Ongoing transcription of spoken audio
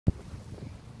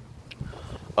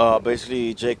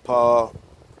Basically, Jake Paul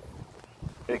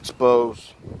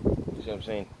exposed. You see what I'm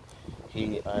saying?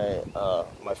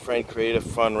 My friend created a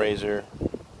fundraiser,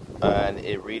 and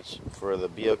it reached for the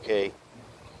BOK,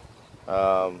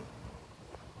 and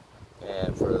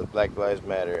for the Black Lives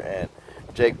Matter. And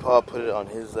Jake Paul put it on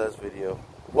his last video.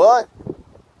 What?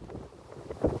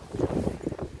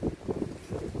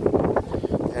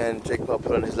 And Jake Paul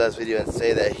put on his last video and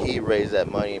say that he raised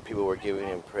that money and people were giving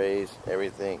him praise,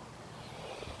 everything.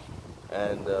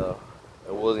 And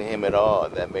it wasn't him at all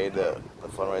that made the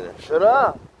fundraiser. Shut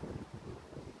up!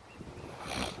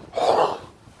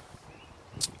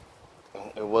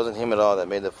 It wasn't him at all that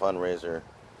made the fundraiser.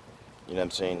 You know what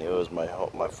I'm saying? It was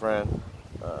my friend,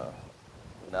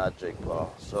 not Jake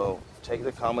Paul. So take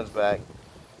the comments back,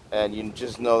 and you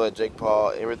just know that Jake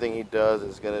Paul, everything he does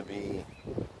is gonna be,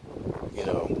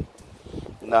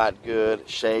 not good,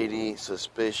 shady,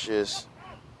 suspicious,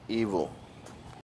 evil.